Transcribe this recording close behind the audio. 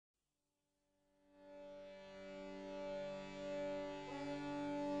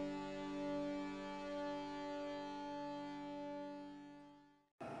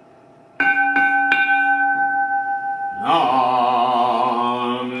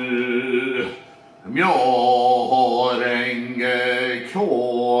妙蓮華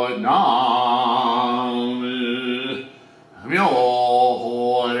南無妙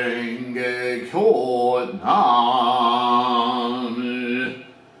蓮華南無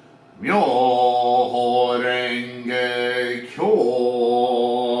妙蓮華。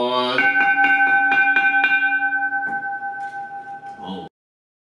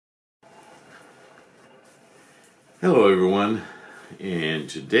Hello everyone, and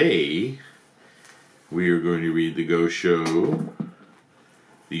today we are going to read the Go Show,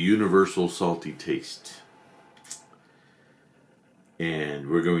 The Universal Salty Taste. And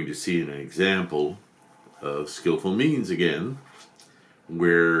we're going to see an example of skillful means again,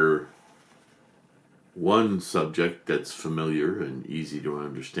 where one subject that's familiar and easy to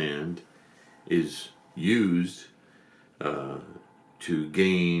understand is used to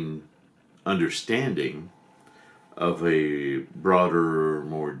gain understanding of a broader,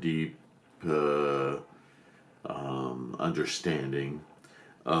 more deep understanding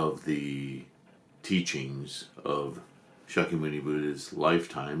of the teachings of Shakyamuni Buddha's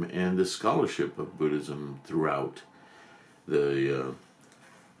lifetime and the scholarship of Buddhism throughout the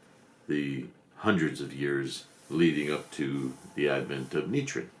hundreds of years leading up to the advent of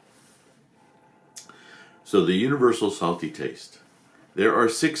Nichiren. So the universal salty taste. There are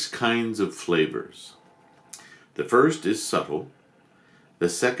 6 kinds of flavors. The first is subtle, the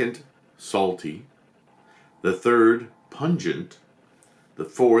second salty, the third pungent, the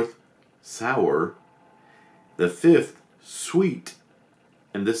fourth sour, the fifth sweet,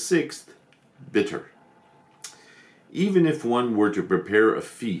 and the sixth bitter. Even if one were to prepare a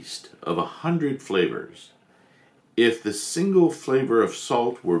feast of 100 flavors, if the single flavor of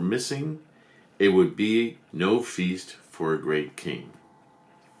salt were missing, it would be no feast for a great king.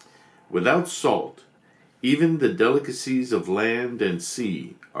 Without salt, even the delicacies of land and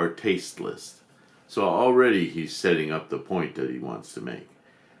sea are tasteless. So already he's setting up the point that he wants to make,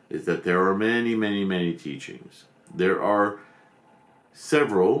 is that there are many, many, many teachings. There are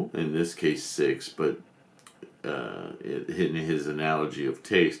several, in this case 6, but in his analogy of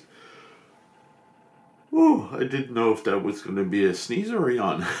taste. Oh, I didn't know if that was going to be a sneeze or a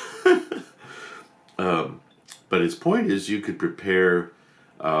yawn. But his point is you could prepare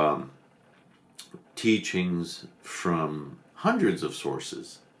teachings from hundreds of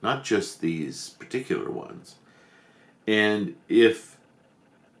sources, not just these particular ones. And if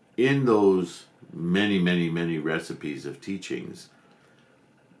in those many, many, many recipes of teachings,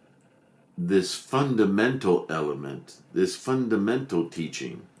 this fundamental element, this fundamental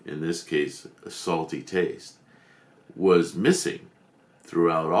teaching, in this case a salty taste, was missing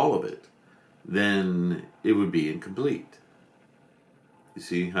throughout all of it, then it would be incomplete. You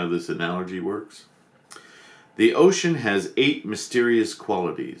see how this analogy works? The ocean has 8 mysterious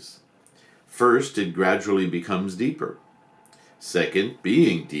qualities. First, it gradually becomes deeper. Second,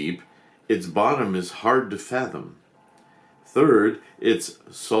 being deep, its bottom is hard to fathom. Third, its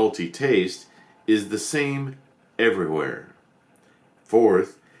salty taste is the same everywhere.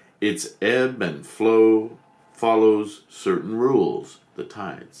 Fourth, its ebb and flow follows certain rules, the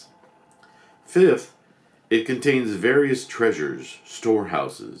tides. Fifth, it contains various treasures,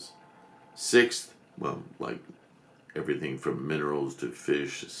 storehouses. Sixth, well, like everything from minerals to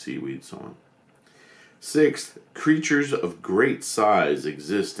fish, seaweed, so on. Sixth, creatures of great size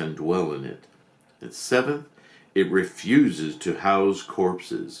exist and dwell in it. And seventh, it refuses to house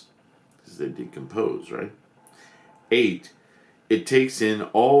corpses, because they decompose, right? 8, it takes in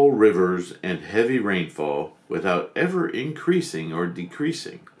all rivers and heavy rainfall without ever increasing or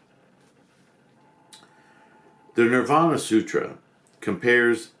decreasing. The Nirvana Sutra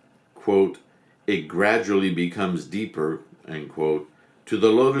compares, quote, it gradually becomes deeper, end quote, to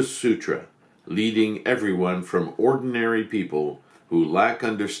the Lotus Sutra, leading everyone from ordinary people who lack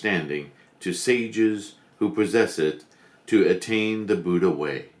understanding to sages who possess it to attain the Buddha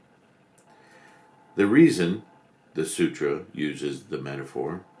way. The reason, the sutra uses the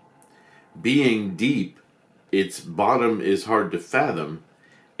metaphor, being deep, its bottom is hard to fathom,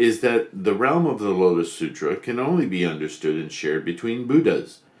 is that the realm of the Lotus Sutra can only be understood and shared between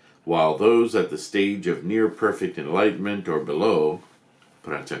Buddhas, while those at the stage of near perfect enlightenment or below,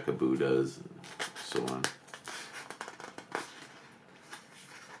 Pratyeka Buddhas, and so on,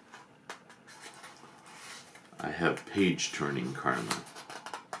 I have page-turning karma.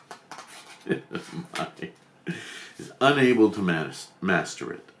 Is unable to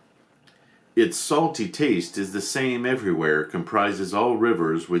master it. Its salty taste is the same everywhere, comprises all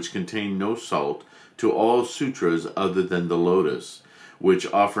rivers which contain no salt, to all sutras other than the Lotus, which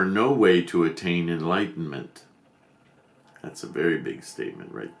offer no way to attain enlightenment. That's a very big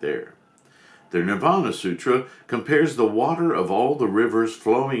statement right there. The Nirvana Sutra compares the water of all the rivers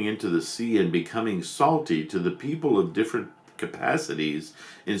flowing into the sea and becoming salty to the people of different capacities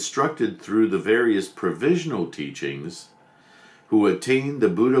instructed through the various provisional teachings who attain the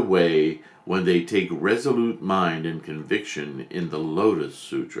Buddha way when they take resolute mind and conviction in the Lotus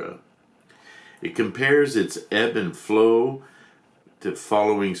Sutra. It compares its ebb and flow to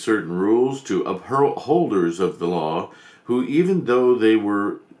following certain rules to upholders of the law who, even though they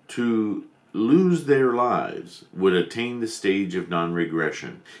were to lose their lives, would attain the stage of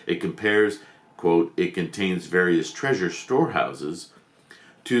non-regression. It compares, quote, it contains various treasure storehouses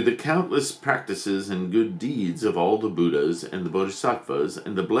to the countless practices and good deeds of all the Buddhas and the Bodhisattvas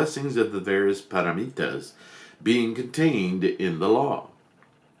and the blessings of the various paramitas being contained in the law.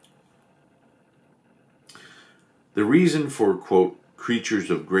 The reason for, quote, creatures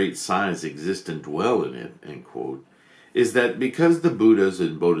of great size exist and dwell in it, end quote, is that because the Buddhas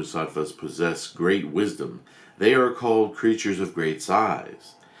and Bodhisattvas possess great wisdom, they are called creatures of great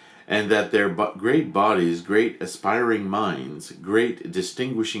size, and that their great bodies, great aspiring minds, great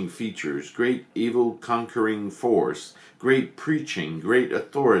distinguishing features, great evil conquering force, great preaching, great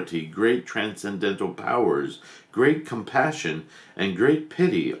authority, great transcendental powers, great compassion, and great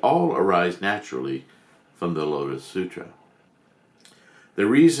pity all arise naturally from the Lotus Sutra. The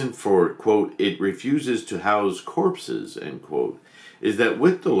reason for, quote, it refuses to house corpses, end quote, is that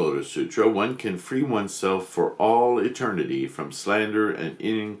with the Lotus Sutra one can free oneself for all eternity from slander and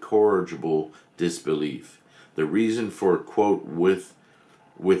incorrigible disbelief. The reason for, quote,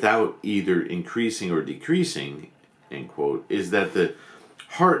 without either increasing or decreasing, end quote, is that the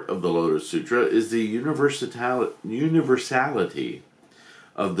heart of the Lotus Sutra is the universality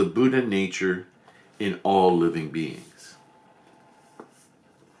of the Buddha nature in all living beings.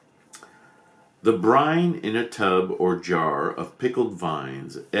 The brine in a tub or jar of pickled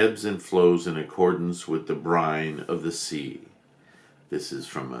vines ebbs and flows in accordance with the brine of the sea. This is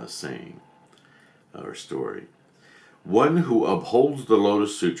from a saying or story. One who upholds the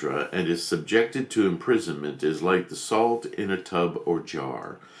Lotus Sutra and is subjected to imprisonment is like the salt in a tub or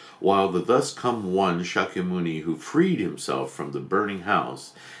jar, while the thus come one Shakyamuni who freed himself from the burning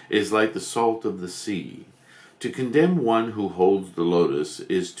house is like the salt of the sea. To condemn one who holds the lotus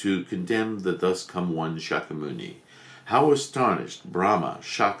is to condemn the thus come one Shakyamuni. How astonished Brahma,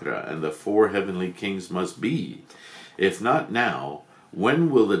 Shakra, and the 4 heavenly kings must be! If not now,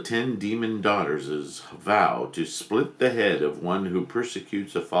 when will the 10 demon daughters vow to split the head of one who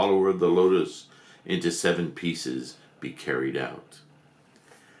persecutes a follower of the lotus into 7 pieces be carried out?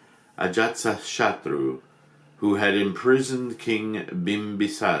 Ajatashatru, who had imprisoned King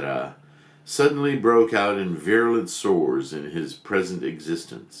Bimbisara, suddenly broke out in virulent sores in his present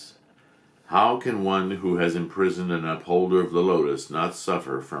existence. How can one who has imprisoned an upholder of the lotus not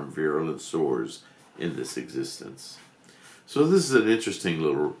suffer from virulent sores in this existence? So this is an interesting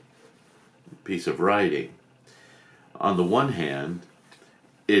little piece of writing. On the one hand,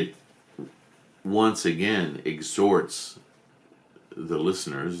 it once again exhorts the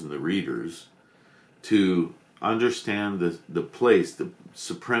listeners and the readers to understand the place, the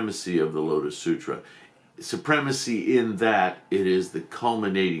supremacy of the Lotus Sutra. Supremacy in that it is the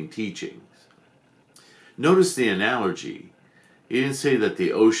culminating teachings. Notice the analogy. He didn't say that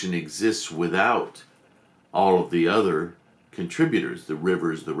the ocean exists without all of the other contributors, the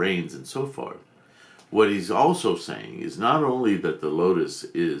rivers, the rains, and so forth. What he's also saying is not only that the lotus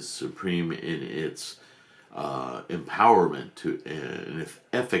is supreme in its empowerment to and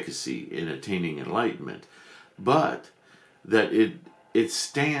efficacy in attaining enlightenment, but that it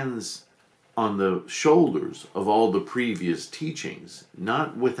stands on the shoulders of all the previous teachings,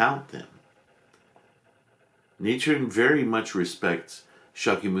 not without them. Nichiren very much respects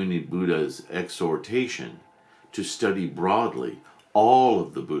Shakyamuni Buddha's exhortation to study broadly all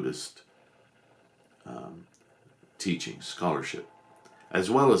of the Buddhist teachings, scholarship,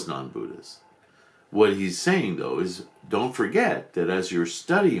 as well as non-Buddhist. What he's saying, though, is don't forget that as you're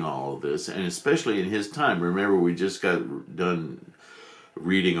studying all of this, and especially in his time, remember we just got done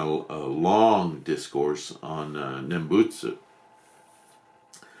reading a long discourse on Nembutsu,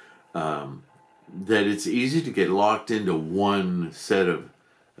 that it's easy to get locked into one set of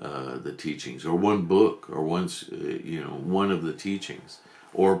the teachings, or one book, or one of the teachings,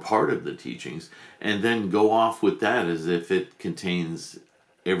 or part of the teachings, and then go off with that as if it contains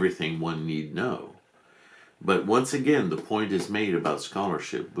everything one need know. But once again, the point is made about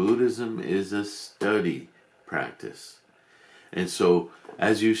scholarship. Buddhism is a study practice. And so,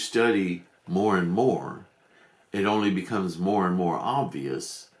 as you study more and more, it only becomes more and more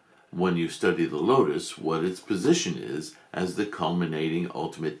obvious when you study the Lotus, what its position is as the culminating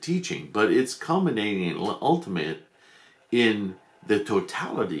ultimate teaching. But it's culminating and ultimate in the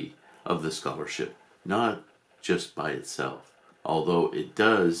totality of the scholarship, not just by itself. Although it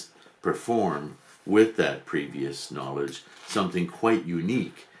does perform with that previous knowledge something quite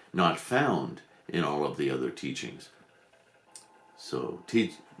unique, not found in all of the other teachings. So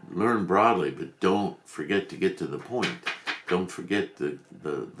learn broadly, but don't forget to get to the point. Don't forget the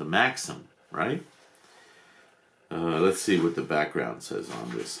maxim, right? Let's see what the background says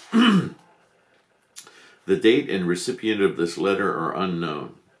on this. The date and recipient of this letter are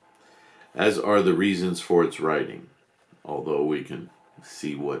unknown, as are the reasons for its writing, although we can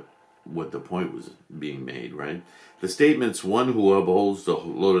see what the point was being made, right? The statements, one who upholds the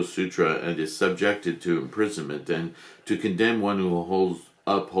Lotus Sutra and is subjected to imprisonment, and to condemn one who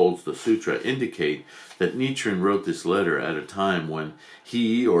upholds the sutra, indicate that Nichiren wrote this letter at a time when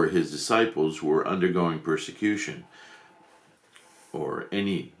he or his disciples were undergoing persecution, or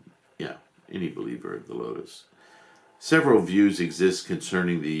any believer of the Lotus. Several views exist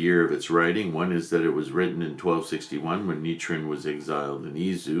concerning the year of its writing. One is that it was written in 1261 when Nichiren was exiled in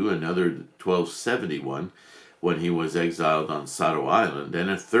Izu, another 1271 when he was exiled on Sado Island, and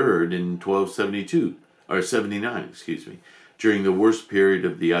a third in 79, during the worst period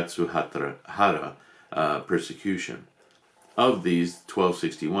of the Atsuhara persecution. Of these,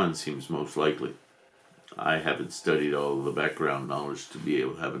 1261 seems most likely. I haven't studied all of the background knowledge to be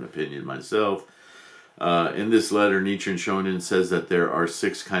able to have an opinion myself. In this letter, Nichiren Shonin says that there are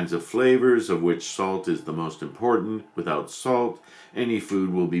 6 kinds of flavors, of which salt is the most important. Without salt, any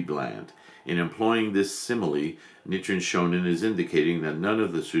food will be bland. In employing this simile, Nichiren Shonin is indicating that none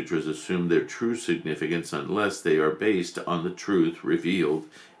of the sutras assume their true significance unless they are based on the truth revealed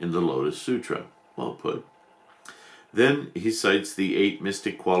in the Lotus Sutra. Well put. Then he cites the 8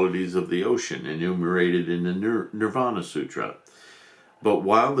 mystic qualities of the ocean enumerated in the Nirvana Sutra. But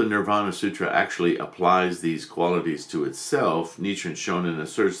while the Nirvana Sutra actually applies these qualities to itself, Nichiren Shonin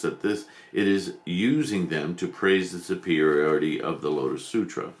asserts that it is using them to praise the superiority of the Lotus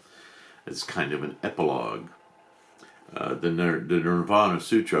Sutra. It's kind of an epilogue. The Nirvana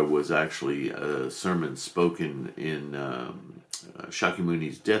Sutra was actually a sermon spoken in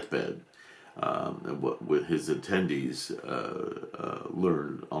Shakyamuni's deathbed, with his attendees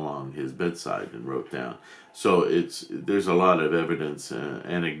learned along his bedside and wrote down. So there's a lot of evidence,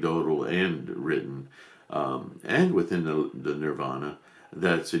 anecdotal and written, and within the Nirvana,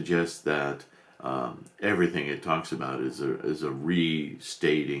 that suggests that everything it talks about is a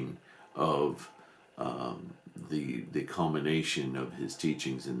restating of the culmination of his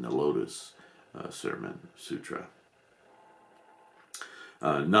teachings in the Lotus Sutra.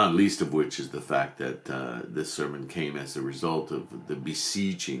 Not least of which is the fact that this sermon came as a result of the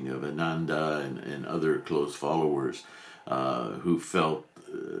beseeching of Ananda and other close followers who felt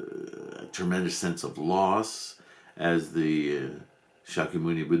a tremendous sense of loss as the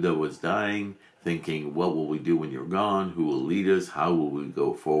Shakyamuni Buddha was dying, thinking, what will we do when you're gone? Who will lead us? How will we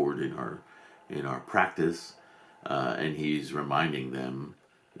go forward in our practice? And he's reminding them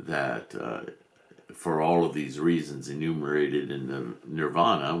that for all of these reasons enumerated in the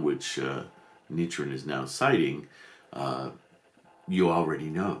Nirvana, which Nichiren is now citing, you already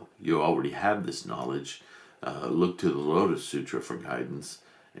know. You already have this knowledge. Look to the Lotus Sutra for guidance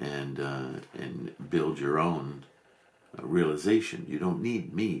and build your own realization. You don't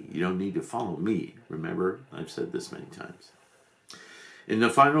need me. You don't need to follow me. Remember, I've said this many times. In the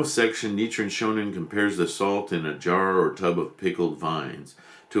final section, Nichiren Shonin compares the salt in a jar or tub of pickled vines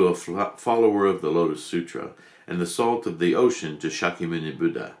to a follower of the Lotus Sutra, and the salt of the ocean to Shakyamuni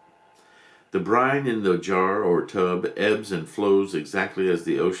Buddha. The brine in the jar or tub ebbs and flows exactly as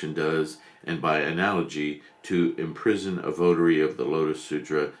the ocean does, and by analogy, to imprison a votary of the Lotus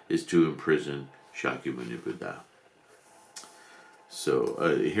Sutra is to imprison Shakyamuni Buddha.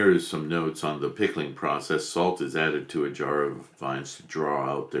 So here are some notes on the pickling process. Salt is added to a jar of vines to draw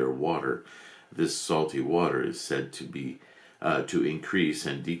out their water. This salty water is said to be to increase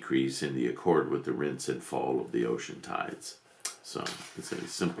and decrease in the accord with the rinse and fall of the ocean tides. So it's a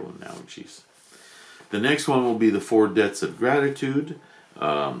simple analogies. The next one will be the 4 debts of gratitude.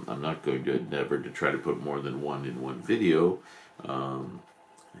 I'm not going to endeavor to try to put more than one in one video. I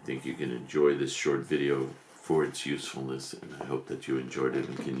think you can enjoy this short video for its usefulness, and I hope that you enjoyed it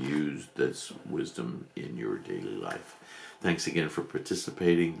and can use this wisdom in your daily life. Thanks again for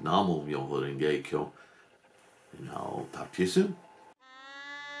participating. Namo Myoho Renge Kyo, and I'll talk to you soon.